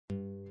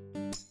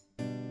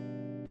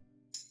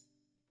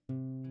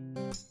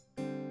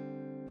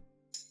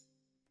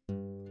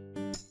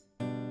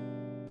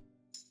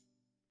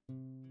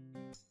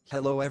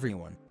Hello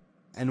everyone,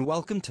 and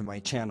welcome to my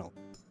channel.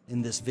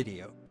 In this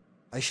video,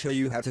 I show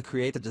you how to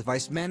create a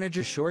device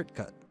manager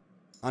shortcut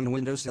on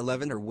Windows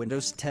 11 or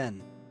Windows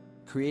 10.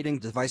 Creating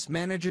device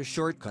manager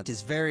shortcut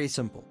is very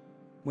simple.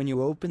 When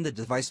you open the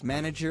device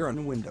manager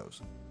on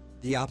Windows,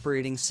 the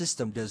operating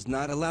system does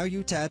not allow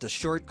you to add a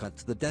shortcut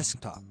to the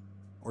desktop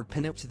or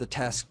pin it to the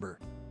taskbar.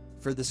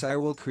 For this, I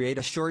will create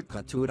a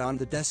shortcut to it on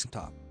the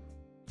desktop.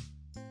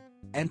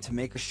 And to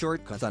make a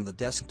shortcut on the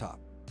desktop,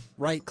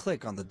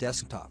 right-click on the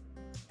desktop,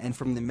 and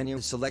from the menu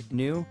select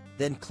New,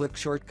 then click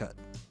Shortcut.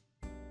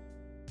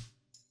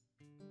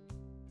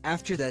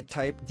 After that,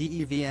 type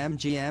devmgmt.msc.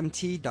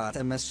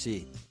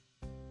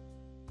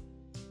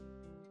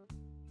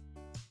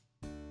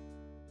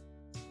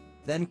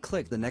 Then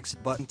click the next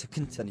button to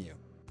continue.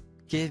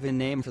 Give a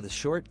name for the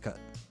shortcut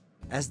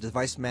as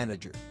Device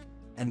Manager,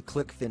 and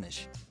click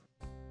Finish.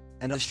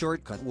 And a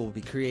shortcut will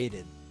be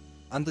created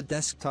on the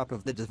desktop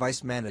of the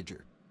Device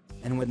Manager.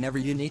 And whenever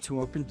you need to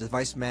open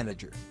Device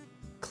Manager,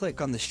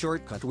 click on the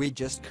shortcut we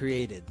just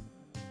created.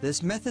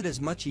 This method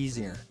is much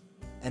easier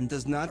and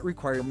does not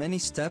require many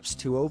steps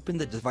to open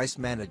the Device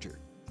Manager.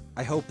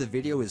 I hope the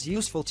video is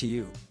useful to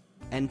you,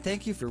 and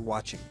thank you for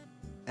watching.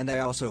 And I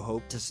also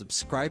hope to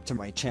subscribe to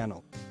my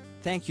channel.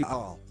 Thank you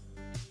all.